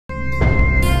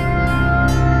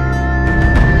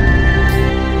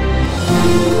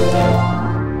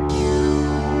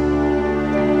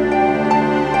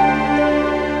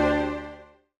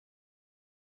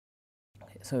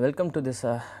So, welcome to this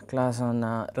class on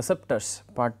receptors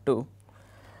part 2.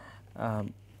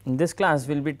 In this class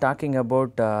we will be talking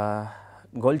about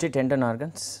Golgi tendon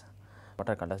organs, what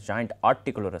are called as joint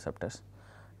articular receptors,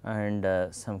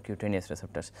 and some cutaneous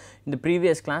receptors. In the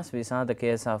previous class we saw the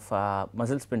case of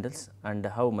muscle spindles and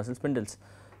how muscle spindles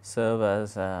serve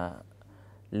as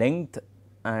length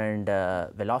and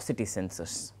velocity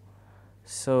sensors.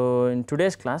 So, in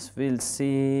today's class we will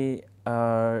see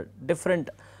a different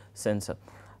sensor.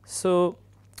 So,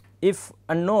 if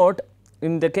a note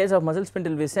in the case of muscle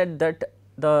spindle we said that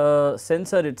the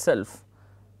sensor itself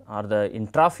or the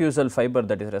intrafusal fiber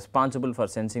that is responsible for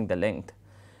sensing the length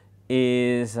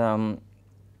is aligned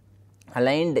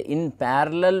in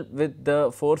parallel with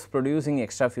the force producing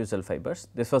extrafusal fibers.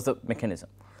 This was the mechanism.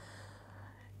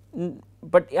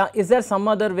 But is there some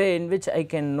other way in which I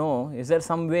can know, is there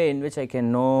some way in which I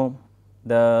can know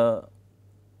the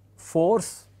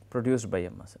force produced by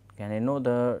a muscle? Can I know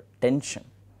the tension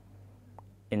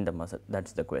in the muscle? That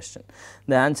is the question.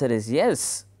 The answer is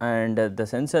yes, and the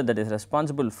sensor that is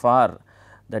responsible for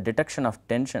the detection of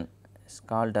tension is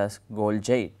called as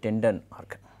Golgi tendon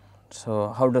organ. So,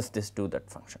 how does this do that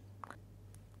function?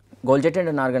 Golgi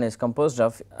tendon organ is composed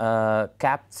of a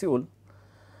capsule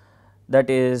that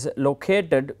is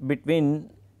located between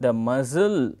the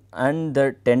muscle and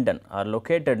the tendon, or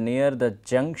located near the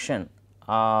junction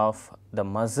of the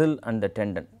muscle and the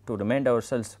tendon. To remind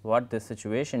ourselves what this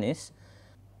situation is,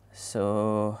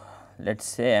 so let us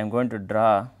say I am going to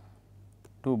draw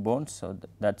two bones. So,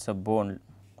 that is a bone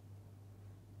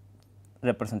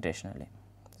representationally.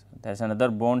 So, there is another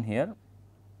bone here,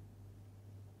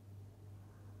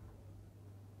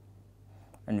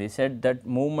 and we said that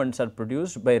movements are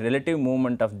produced by relative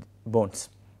movement of bones,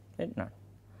 right? Not.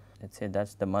 Let us say that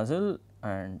is the muscle,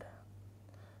 and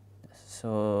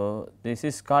so this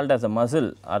is called as a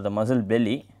muscle or the muscle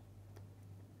belly.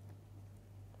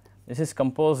 This is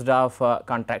composed of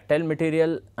contractile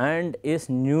material and is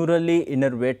neurally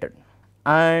innervated,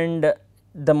 and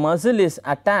the muscle is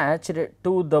attached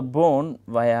to the bone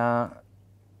via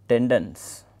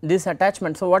tendons. This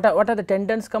attachment, so what are the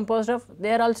tendons composed of?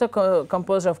 They are also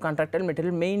composed of contractile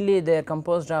material, mainly they are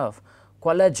composed of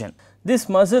collagen. This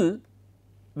muscle,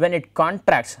 when it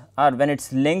contracts or when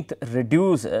its length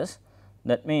reduces,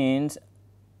 that means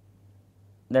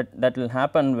that will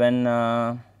happen when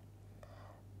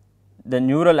the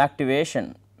neural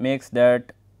activation makes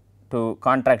that to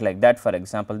contract like that, for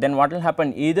example. Then what will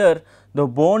happen, either the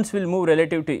bones will move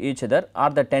relative to each other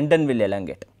or the tendon will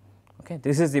elongate. Okay.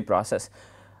 This is the process.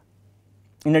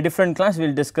 In a different class we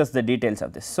will discuss the details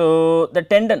of this. So, the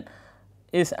tendon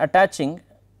is attaching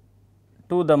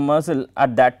to the muscle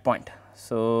at that point.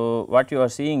 So, what you are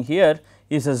seeing here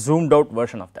is a zoomed out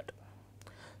version of that.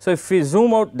 So, if we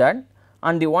zoom out that,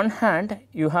 on the one hand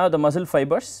you have the muscle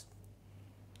fibers,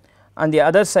 on the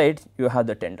other side you have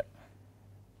the tendon.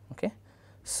 Okay.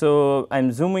 So, I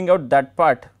am zooming out that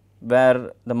part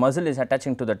where the muscle is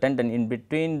attaching to the tendon. In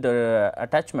between the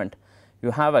attachment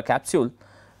you have a capsule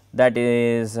that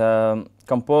is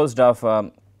composed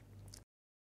of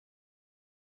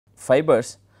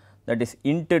fibers that is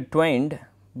intertwined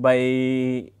by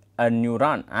a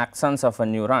neuron, axons of a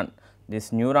neuron.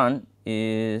 This neuron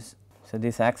is, so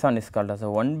this axon is called as a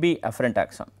 1B afferent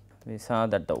axon. We saw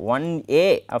that the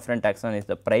 1A afferent axon is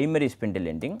the primary spindle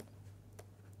ending,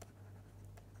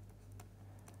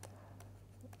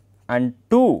 and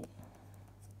 2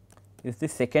 is the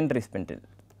secondary spindle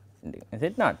ending, is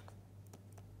it not?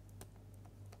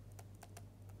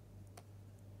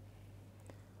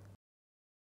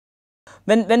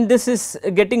 When this is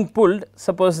getting pulled,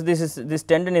 suppose this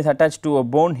tendon is attached to a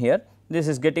bone here, this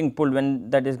is getting pulled,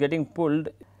 when that is getting pulled,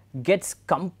 gets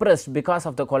compressed because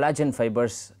of the collagen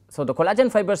fibers. So, the collagen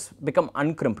fibers become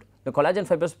uncrimped, the collagen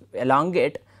fibers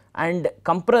elongate and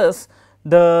compress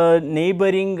the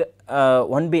neighboring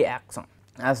 1B axon.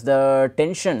 As the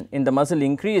tension in the muscle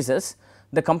increases,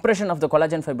 the compression of the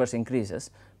collagen fibers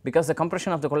increases. Because the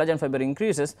compression of the collagen fiber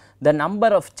increases, the number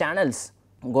of channels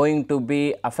going to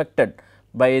be affected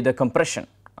by the compression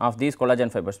of these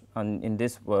collagen fibers in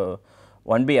this 1B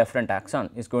afferent axon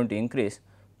is going to increase,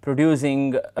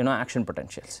 producing action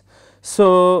potentials.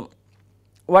 So,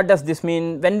 what does this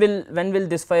mean? When will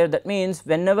this fire? That means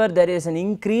whenever there is an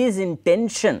increase in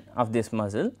tension of this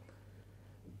muscle,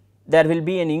 there will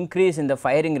be an increase in the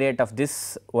firing rate of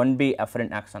this 1B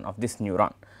afferent axon of this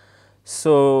neuron.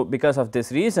 So, because of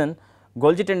this reason,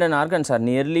 Golgi tendon organs are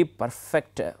nearly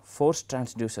perfect force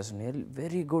transducers, nearly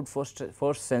very good force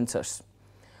sensors.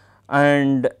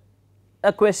 And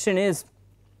a question is,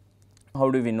 how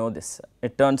do we know this?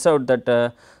 It turns out that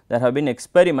there have been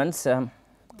experiments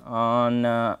on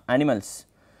animals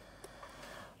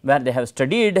where they have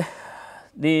studied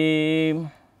the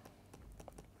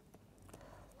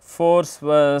force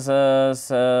versus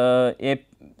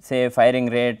say firing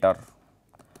rate or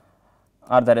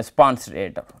the response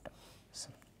rate or whatever.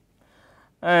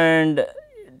 And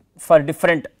for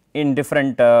different in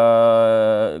different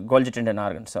Golgi tendon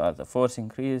organs. So, as the force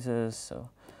increases, so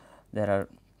there are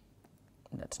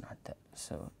that is not there.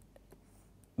 So,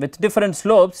 with different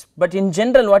slopes, but in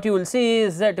general what you will see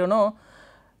is that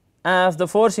as the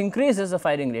force increases, the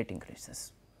firing rate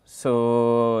increases.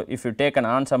 So, if you take an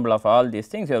ensemble of all these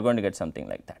things, you are going to get something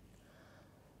like that.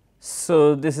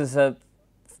 So, this is a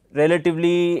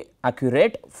relatively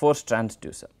accurate force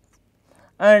transducer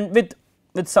and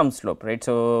with some slope, right.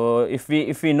 So, if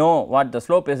we know what the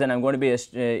slope is, then I am going to be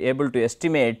able to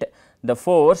estimate the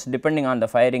force depending on the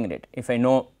firing rate if I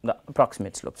know the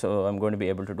approximate slope. So, I am going to be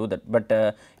able to do that, but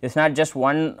it is not just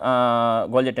one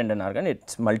Golgi tendon organ, it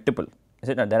is multiple, is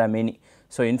it not? There are many.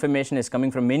 So, information is coming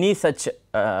from many such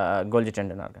Golgi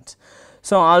tendon organs.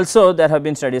 So, also there have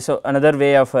been studies. So, another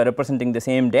way of representing the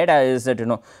same data is that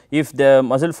if the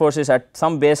muscle force is at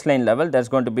some baseline level, there is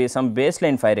going to be some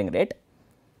baseline firing rate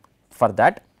for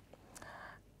that.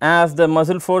 As the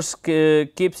muscle force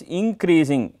keeps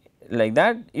increasing like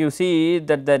that, you see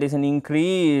that there is an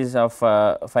increase of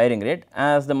firing rate.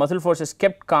 As the muscle force is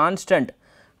kept constant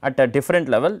at a different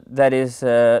level, there is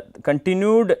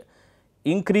continued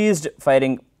increased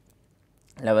firing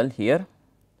level here,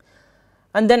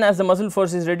 and then as the muscle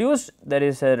force is reduced, there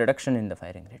is a reduction in the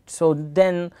firing rate. So,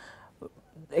 then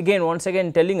again once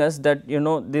again telling us that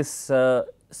this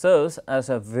serves as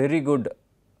a very good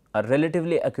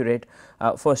relatively accurate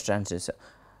force transducer.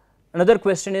 Another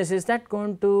question is that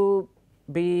going to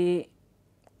be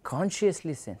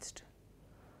consciously sensed?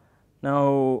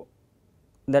 Now,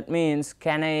 that means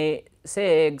can I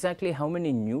say exactly how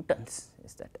many newtons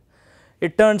is that?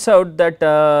 It turns out that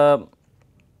the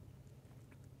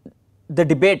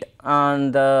debate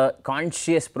on the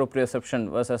conscious proprioception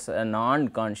versus a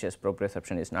non-conscious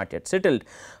proprioception is not yet settled.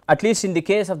 At least in the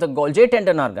case of the Golgi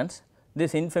tendon organs,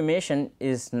 this information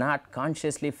is not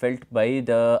consciously felt by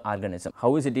the organism.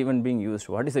 How is it even being used?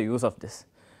 What is the use of this?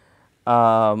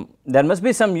 There must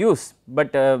be some use,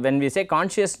 but when we say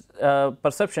conscious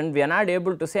perception, we are not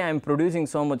able to say I am producing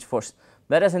so much force,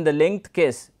 whereas in the length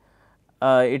case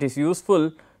it is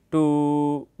useful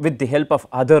to, with the help of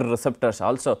other receptors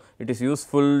also, it is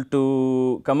useful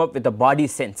to come up with a body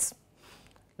sense,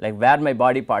 like where my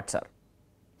body parts are.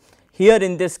 Here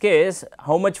in this case,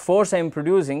 how much force I am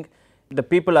producing, the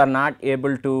people are not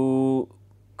able to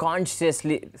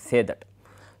consciously say that.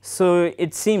 So,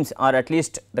 it seems, or at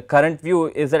least the current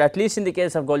view is that at least in the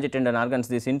case of Golgi tendon organs,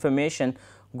 this information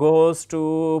goes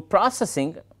to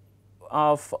processing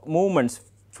of movements,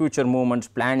 future movements,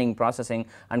 planning, processing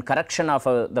and correction of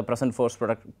the present force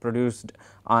produced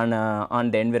on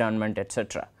the environment,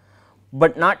 etc.,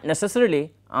 but not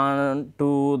necessarily on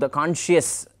to the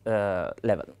conscious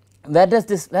level. Where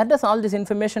does all this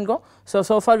information go?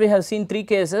 So far we have seen 3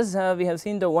 cases. We have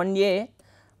seen the 1A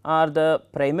or the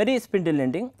primary spindle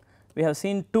ending, we have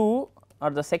seen 2 or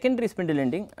the secondary spindle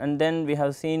ending, and then we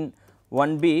have seen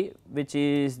 1B which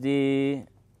is the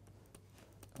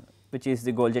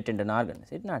Golgi tendon organ,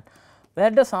 is it not?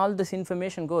 Where does all this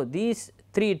information go? These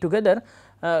 3 together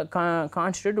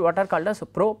constitute what are called as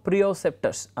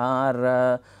proprioceptors,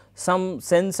 or some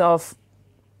sense of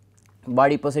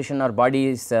body position or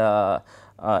body's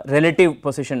relative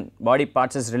position, body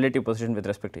parts' relative position with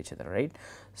respect to each other, right.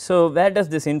 So, where does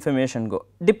this information go?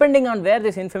 Depending on where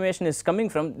this information is coming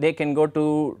from, they can go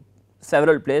to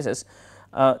several places.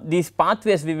 These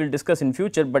pathways we will discuss in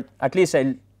future, but at least I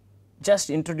will just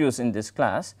introduce in this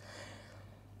class.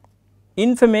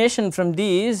 Information from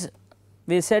these,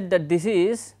 we said that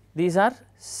these are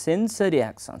sensory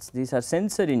axons, these are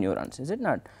sensory neurons, is it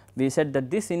not? We said that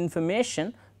this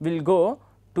information will go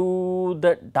to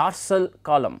the dorsal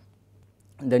column.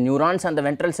 The neurons on the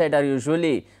ventral side are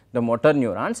usually the motor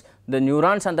neurons, the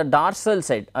neurons on the dorsal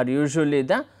side are usually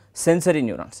the sensory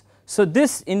neurons. So,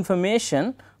 this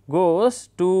information goes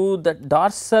to the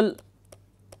dorsal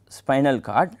spinal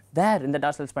cord, there in the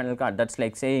dorsal spinal cord, that is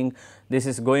like saying this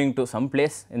is going to some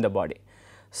place in the body.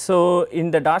 So,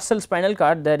 in the dorsal spinal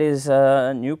cord there is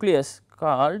a nucleus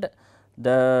called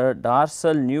the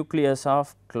dorsal nucleus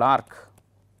of Clarke.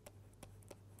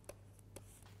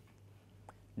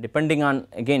 Depending on,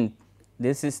 again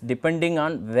this is depending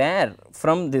on where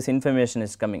from this information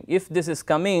is coming. If this is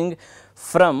coming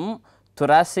from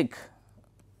thoracic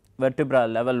vertebra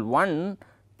level 1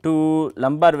 to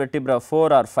lumbar vertebra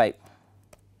 4 or 5,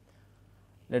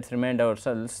 let us remind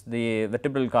ourselves the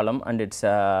vertebral column and its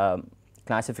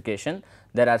classification.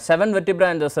 There are 7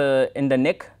 vertebrae in the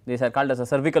neck, these are called as a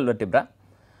cervical vertebra,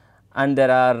 and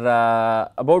there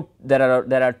are 12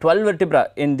 vertebrae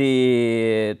in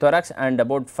the thorax and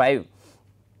about 5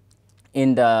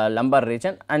 in the lumbar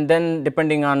region, and then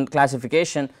depending on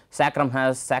classification sacrum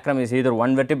is either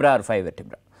 1 vertebra or 5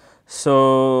 vertebra.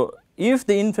 So, if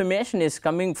the information is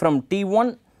coming from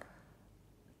T1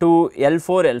 to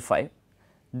L4 L5,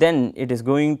 then it is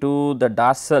going to the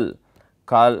dorsal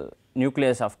called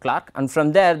nucleus of Clarke, and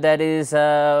from there is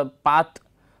a path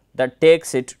that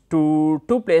takes it to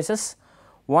 2 places,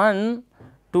 one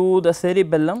to the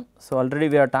cerebellum. So, already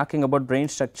we are talking about brain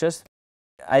structures.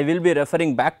 I will be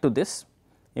referring back to this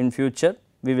in future.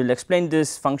 We will explain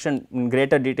this function in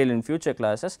greater detail in future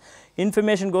classes.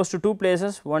 Information goes to 2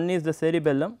 places, one is the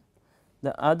cerebellum,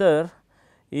 the other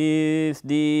is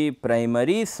the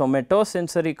primary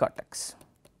somatosensory cortex.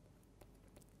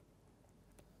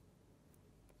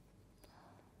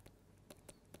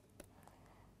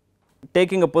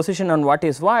 Taking a position on what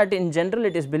is what, in general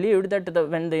it is believed that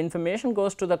when the information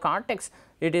goes to the cortex,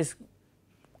 it is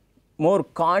more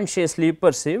consciously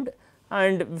perceived,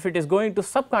 and if it is going to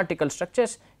subcortical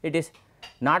structures, it is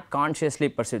not consciously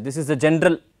perceived. This is the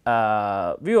general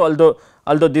view,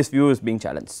 although this view is being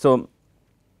challenged. So,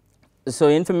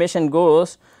 information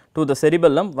goes to the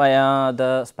cerebellum via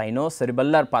the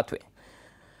spinocerebellar pathway.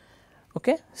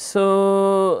 Okay.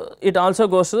 So, it also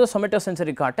goes to the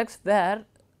somatosensory cortex, where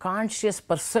conscious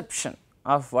perception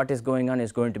of what is going on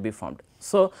is going to be formed.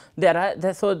 So,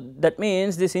 so that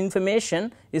means this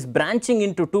information is branching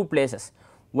into 2 places.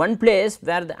 One place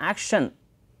where the action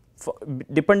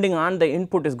depending on the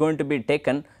input is going to be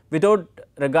taken without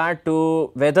regard to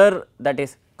whether that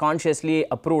is consciously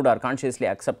approved or consciously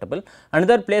acceptable.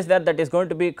 Another place where that is going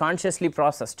to be consciously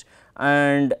processed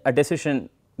and a decision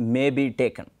may be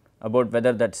taken about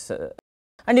whether that is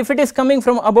and if it is coming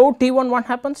from above T1, what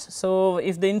happens? So,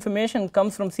 if the information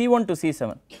comes from C1 to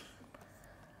C7,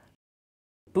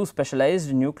 2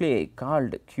 specialized nuclei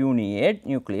called Cuneate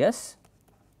nucleus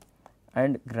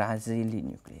and Gracile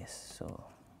nucleus. So,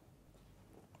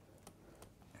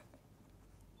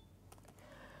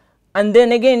 and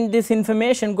then again this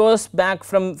information goes back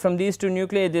from these 2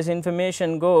 nuclei, this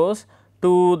information goes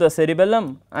to the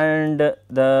cerebellum and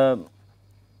the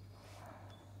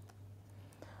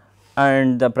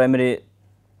primary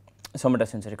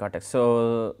somatosensory cortex.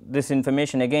 So, this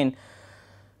information again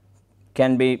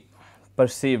can be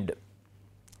perceived.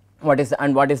 What is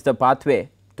the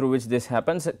pathway through which this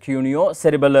happens?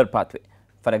 Cuneo-cerebellar pathway,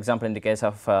 for example, in the case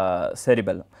of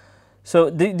cerebellum.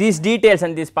 So, these details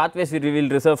and these pathways we will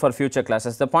reserve for future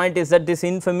classes. The point is that this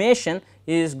information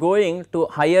is going to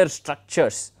higher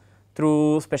structures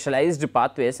through specialized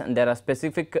pathways, and there are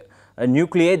specific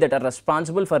nuclei that are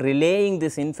responsible for relaying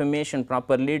this information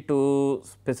properly to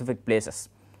specific places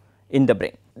in the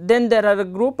brain. Then there are a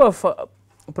group of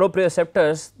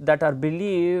proprioceptors that are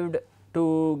believed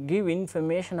to give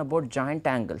information about joint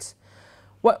angles.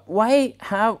 Why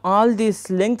have all these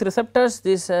length receptors?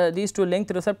 These 2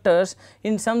 length receptors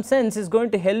in some sense is going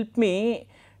to help me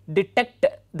detect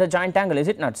the joint angle, is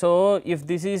it not? So, if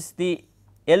this is the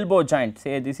elbow joint,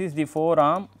 say this is the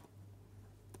forearm,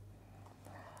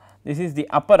 this is the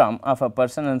upper arm of a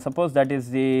person, and suppose that is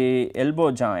the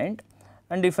elbow joint,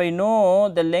 and if I know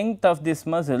the length of this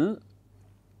muscle,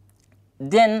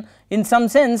 then in some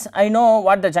sense I know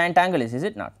what the joint angle is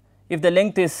it not? If the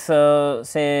length is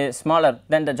say smaller,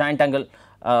 then the joint angle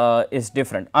is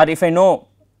different, or if I know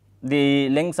the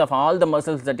lengths of all the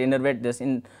muscles that innervate this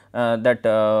in that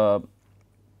are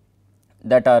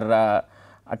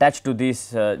attached to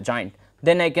this joint,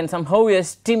 then I can somehow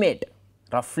estimate,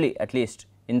 roughly at least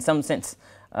in some sense,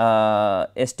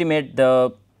 estimate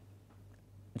the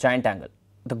joint angle.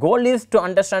 The goal is to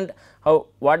understand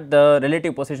what the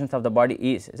relative positions of the body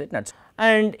is it not?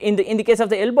 And in the case of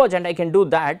the elbow joint, I can do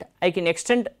that, I can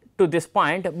extend to this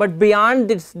point, but beyond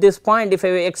this point if I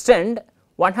extend,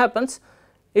 what happens?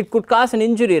 It could cause an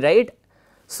injury, right?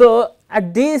 So,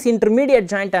 at these intermediate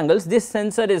joint angles, this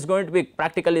sensor is going to be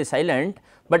practically silent,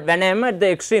 but when I am at the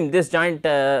extreme, this joint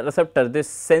receptor, this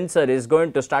sensor is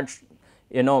going to start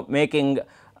making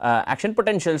action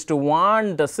potentials to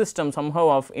warn the system somehow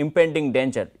of impending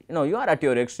danger. You are at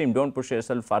your extreme, do not push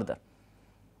yourself further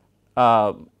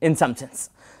in some sense.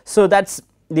 So, that is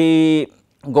the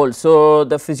goal. So,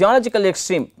 the physiological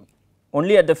extreme,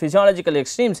 only at the physiological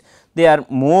extremes they are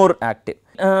more active.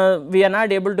 We are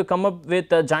not able to come up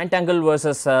with a joint angle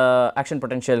versus action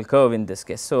potential curve in this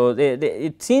case. So,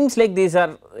 it seems like these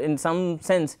are in some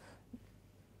sense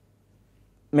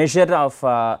measure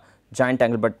of joint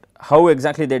angle, but how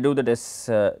exactly they do that is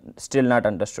still not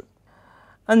understood.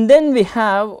 And then we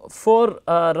have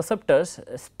 4 receptors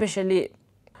especially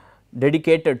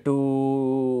dedicated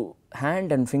to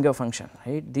hand and finger function,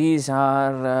 right. These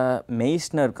are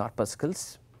Meissner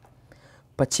corpuscles,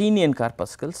 Pacinian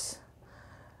corpuscles,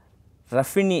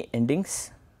 Ruffini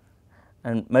endings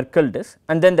and Merkel disc,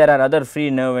 and then there are other free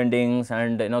nerve endings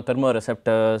and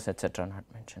thermoreceptors etc. not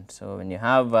mentioned. So, when you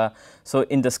have so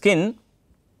in the skin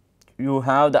you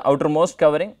have the outermost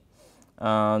covering,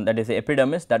 that is the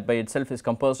epidermis, that by itself is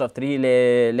composed of 3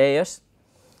 layers,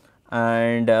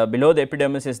 and below the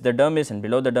epidermis is the dermis, and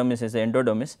below the dermis is the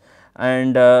endodermis,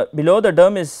 and below the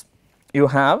dermis you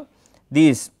have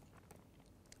these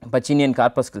Pacinian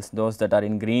corpuscles, those that are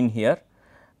in green here,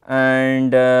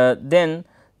 and then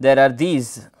there are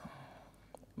these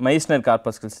Meissner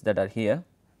corpuscles that are here,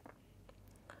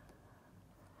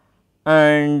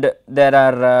 and there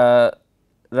are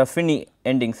Ruffini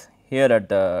endings here at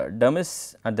the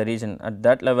dermis, at the region at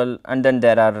that level, and then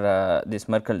there are these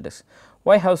Merkel discs.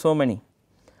 Why have so many?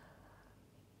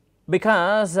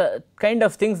 Because kind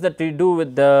of things that we do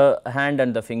with the hand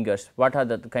and the fingers. What are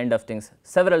the kind of things?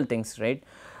 Several things, right.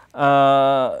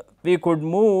 We could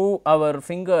move our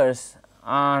fingers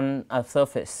on a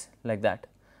surface like that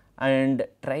and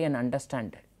try and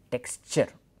understand texture.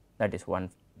 That is one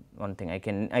thing I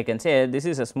can say. This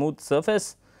is a smooth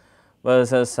surface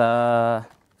versus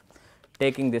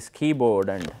taking this keyboard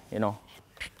and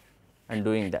and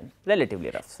doing that relatively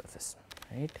rough surface,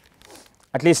 right.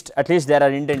 At least there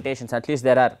are indentations, at least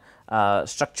there are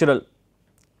structural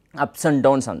ups and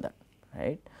downs on that,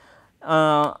 right.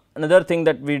 Another thing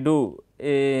that we do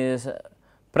is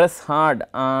press hard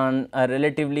on a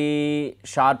relatively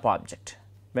sharp object.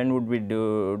 When would we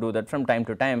do that? From time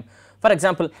to time. For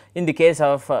example, in the case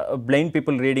of blind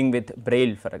people reading with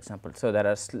braille, for example. So, there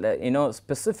are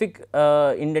specific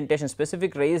indentations,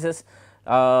 specific raises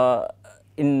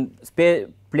in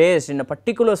placed in a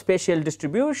particular spatial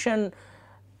distribution,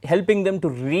 helping them to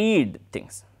read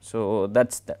things. So,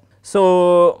 that is that.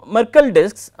 So, Merkel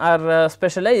discs are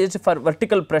specialized for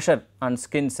vertical pressure on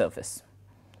skin surface.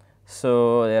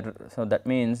 So, that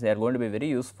means they are going to be very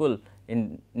useful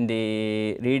in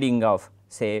the reading of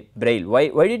say braille.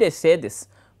 Why did I say this?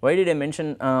 Why did I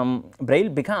mention braille?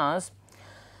 Because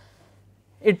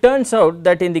it turns out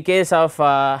that in the case of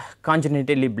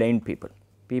congenitally blind people,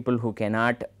 people who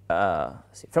cannot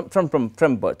see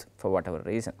from birth for whatever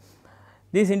reason,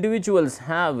 these individuals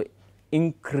have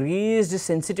increased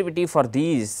sensitivity for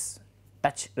these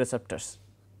touch receptors,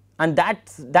 and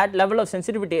that level of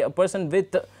sensitivity a person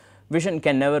with vision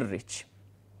can never reach,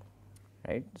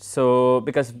 right. So,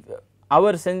 because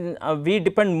our we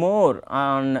depend more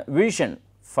on vision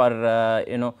for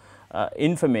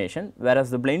information, whereas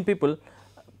the blind people,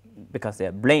 because they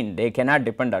are blind, they cannot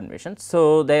depend on vision.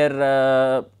 So,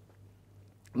 their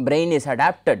brain is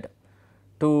adapted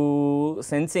to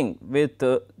sensing with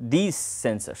these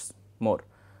sensors more,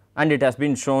 and it has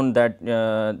been shown that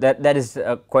there is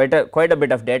quite a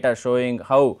bit of data showing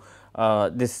how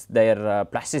their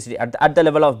plasticity at the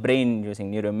level of brain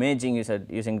using neuroimaging,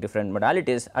 using different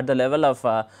modalities. At the level of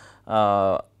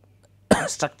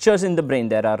structures in the brain,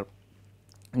 there are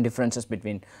differences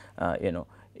between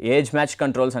age match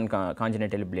controls and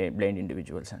congenitally blind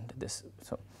individuals and this.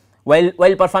 So,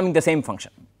 while performing the same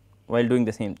function, while doing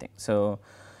the same thing. So,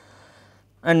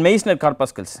 and Meissner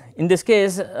corpuscles, in this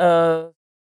case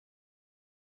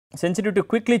sensitive to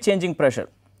quickly changing pressure.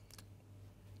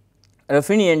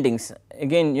 Ruffini endings,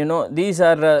 again these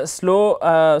are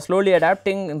slowly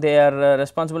adapting. They are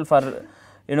responsible for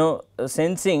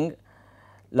sensing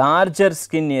larger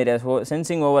skin areas,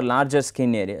 sensing over larger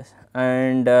skin areas,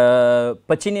 and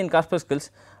Pacinian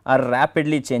corpuscles are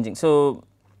rapidly changing. So,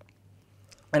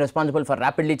 responsible for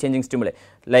rapidly changing stimuli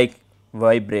like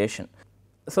vibration.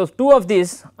 So, 2 of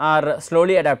these are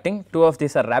slowly adapting, 2 of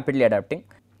these are rapidly adapting.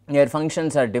 Their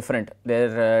functions are different,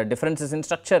 their differences in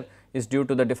structure is due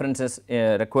to the differences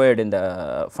required in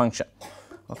the function.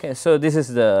 Okay. So, this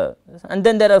is the, and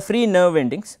then there are free nerve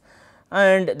endings,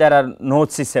 and there are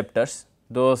nociceptors,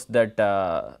 those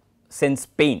that sense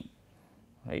pain,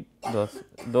 right.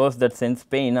 Those that sense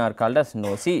pain are called as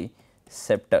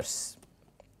nociceptors,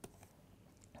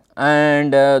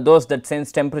 and those that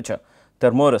sense temperature,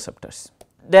 thermoreceptors.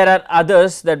 There are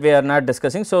others that we are not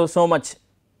discussing. So much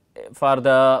for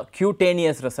the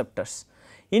cutaneous receptors.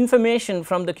 Information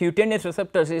from the cutaneous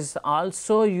receptors is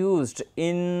also used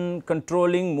in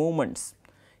controlling movements,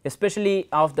 especially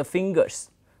of the fingers,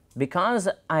 because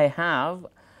I have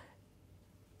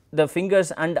the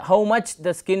fingers and how much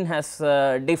the skin has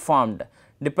deformed,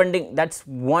 depending, that is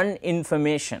one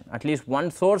information, at least one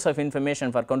source of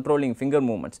information for controlling finger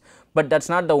movements, but that is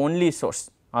not the only source.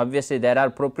 Obviously, there are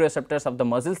proprioceptors of the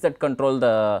muscles that control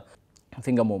the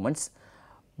finger movements,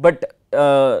 but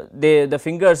the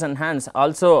fingers and hands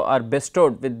also are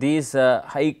bestowed with these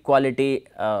high quality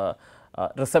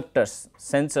receptors,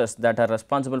 sensors that are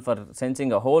responsible for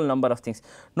sensing a whole number of things.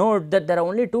 Note that there are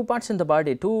only two parts in the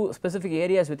body, two specific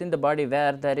areas within the body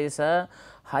where there is a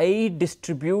high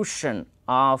distribution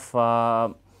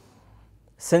of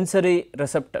sensory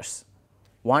receptors.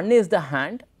 One is the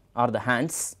hand or the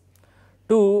hands,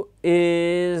 two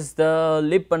is the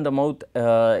lip and the mouth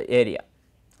area,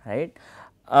 right.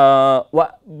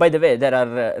 By the way, there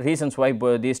are reasons why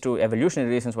these two,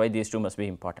 evolutionary reasons why these two must be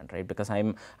important, right, because I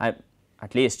am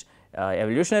at least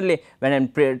evolutionarily, when I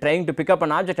am trying to pick up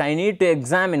an object, I need to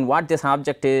examine what this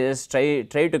object is, try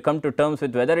to come to terms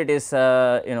with whether it is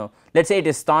you know, let us say it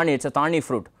is thorny, it is a thorny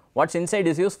fruit, what is inside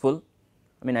is useful,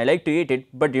 I mean I like to eat it,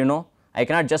 but you know I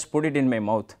cannot just put it in my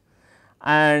mouth,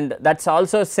 and that is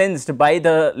also sensed by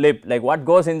the lip, like what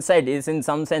goes inside is in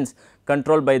some sense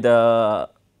controlled by the,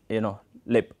 you know,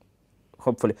 lip,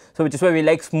 hopefully. So, which is why we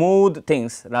like smooth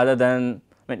things rather than,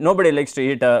 I mean, nobody likes to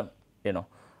eat a, you know,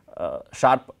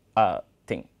 sharp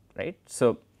thing, right.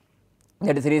 So,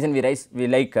 that is the reason we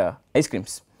like ice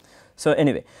creams. So,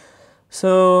 anyway,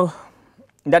 so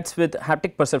that is with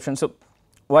haptic perception. So,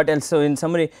 what else? So, in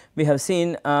summary, we have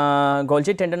seen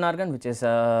Golgi tendon organ, which is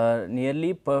a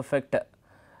nearly perfect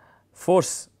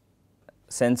force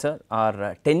sensor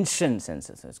or tension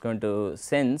sensor. So, it is going to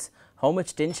sense how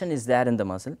much tension is there in the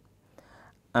muscle,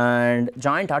 and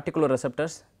joint articular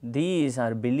receptors, these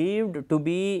are believed to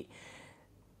be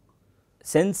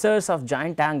sensors of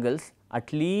joint angles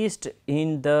at least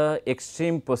in the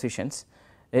extreme positions.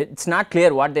 It is not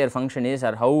clear what their function is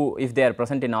or how, if they are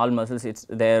present in all muscles, it is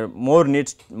there more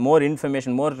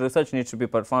information, more research needs to be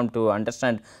performed to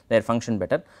understand their function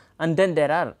better. And then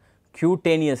there are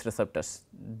cutaneous receptors,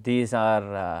 these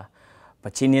are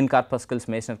Pacinian corpuscles,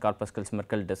 Meissner corpuscles,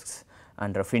 Merkel discs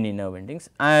and Ruffini nerve endings,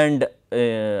 and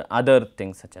other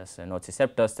things such as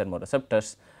nociceptors,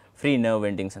 thermoreceptors, free nerve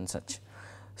endings and such.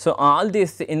 So, all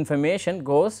this information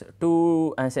goes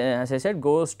to, as I said,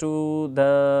 goes to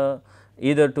the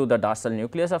either to the dorsal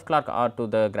nucleus of Clarke or to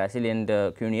the Gracile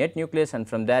and Cuneate nucleus, and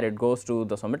from there it goes to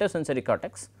the somatosensory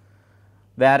cortex,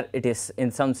 where it is in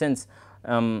some sense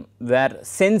where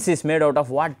sense is made out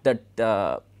of what that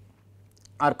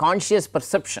our conscious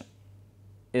perception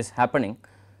is happening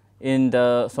in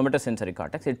the somatosensory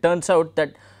cortex. It turns out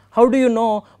that, how do you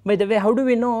know, by the way, how do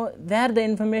we know where the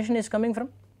information is coming from?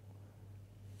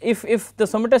 If the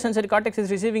somatosensory cortex is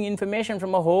receiving information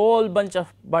from a whole bunch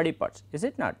of body parts, is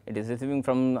it not? It is receiving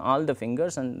from all the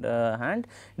fingers and hand,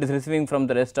 it is receiving from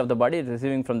the rest of the body, it is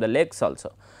receiving from the legs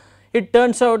also. It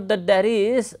turns out that there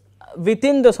is,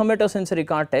 within the somatosensory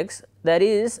cortex, there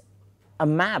is a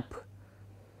map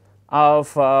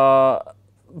of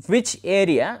which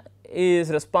area is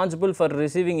responsible for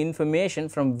receiving information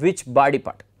from which body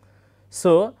part.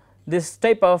 So, this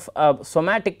type of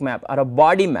somatic map or a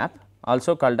body map,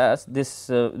 also called as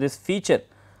this feature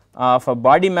of a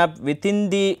body map within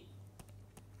the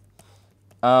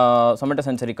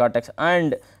somatosensory cortex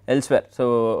and elsewhere.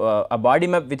 So, a body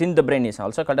map within the brain is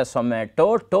also called as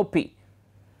somatotopy.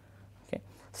 Okay.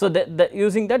 So,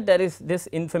 using that, there is this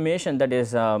information that is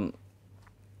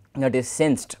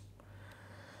sensed.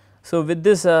 So, with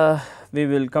this we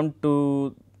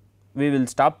will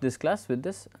stop this class with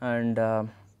this, and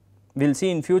we will see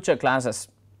in future classes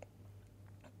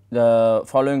the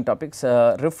following topics: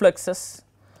 reflexes,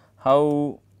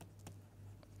 how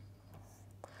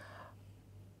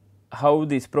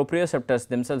these proprioceptors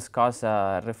themselves cause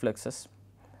reflexes,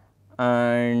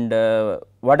 and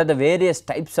what are the various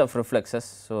types of reflexes.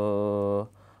 So,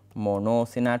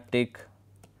 monosynaptic,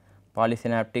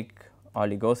 polysynaptic,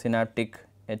 oligosynaptic,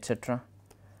 etc.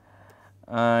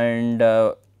 And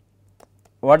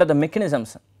what are the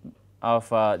mechanisms of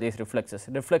these reflexes?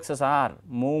 Reflexes are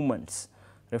movements,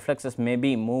 reflexes may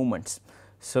be movements.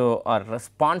 So, a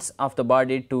response of the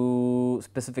body to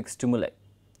specific stimuli,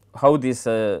 how these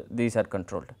are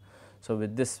controlled. So,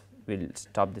 with this we will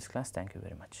stop this class. Thank you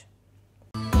very much.